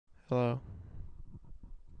Hello.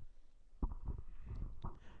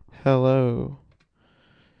 Hello,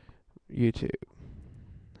 YouTube.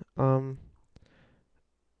 Um,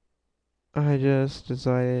 I just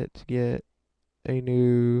decided to get a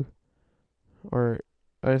new, or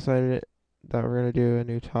I decided that we're gonna do a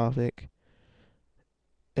new topic,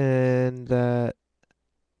 and that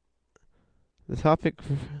the topic,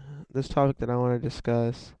 this topic that I want to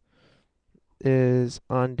discuss is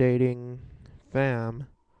on dating fam.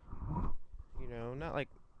 Not like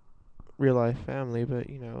real life family, but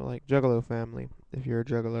like juggalo family. If you're a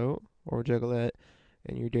juggalo or juggalette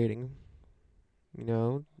and you're dating,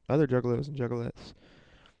 other juggalos and juggalettes.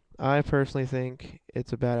 I personally think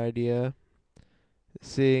it's a bad idea,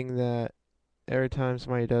 seeing that every time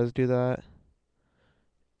somebody does do that,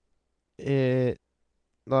 it,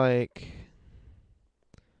 like,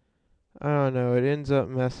 I don't know, it ends up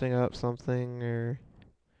messing up something, or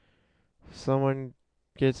someone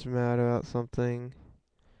gets mad about something.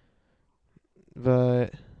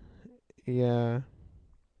 But, yeah,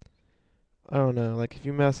 I don't know, like, if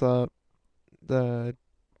you mess up the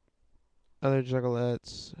other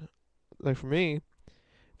juggalettes, like for me,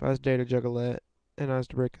 if I was to date a juggalette and I was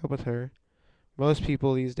to break up with her, most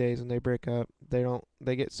people these days when they break up,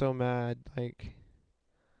 they get so mad, like,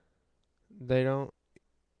 they don't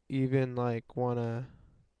even like wanna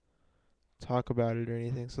talk about it or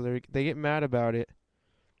anything. So they get mad about it,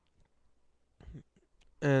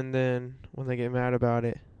 and then when they get mad about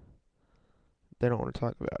it, they don't want to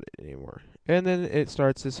talk about it anymore. And then it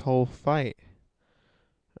starts this whole fight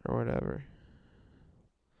or whatever.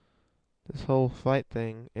 This whole fight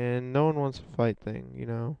thing, and no one wants a fight thing.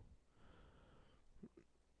 No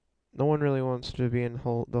one really wants to be in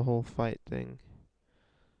the whole fight thing,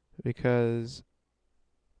 because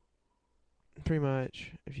pretty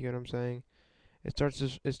much, if you get what I'm saying, it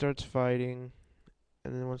starts fighting,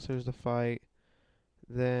 and then once there's the fight,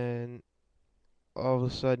 then all of a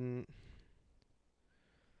sudden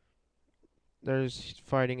there's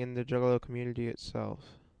fighting in the Juggalo community itself.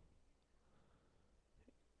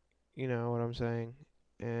 You know what I'm saying?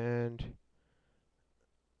 And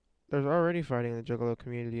there's already fighting in the Juggalo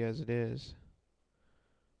community as it is.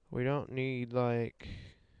 We don't need, like,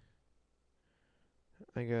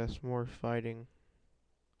 I guess, more fighting.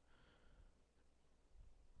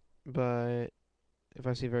 But if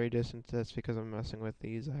I see very distant, that's because I'm messing with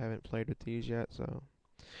these. I haven't played with these yet, so.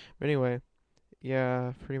 But anyway,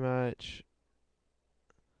 yeah, pretty much.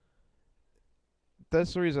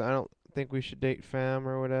 That's the reason I don't think we should date fam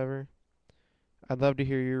or whatever. I'd love to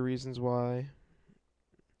hear your reasons why.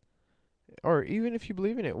 Or even if you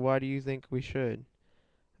believe in it, why do you think we should?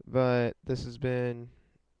 But this has been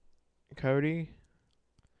Cody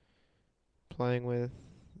playing with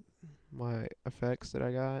my effects that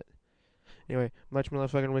I got. Anyway, much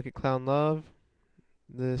motherfucking wicked clown love.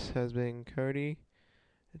 This has been Cody.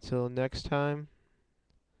 Until next time,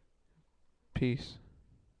 peace.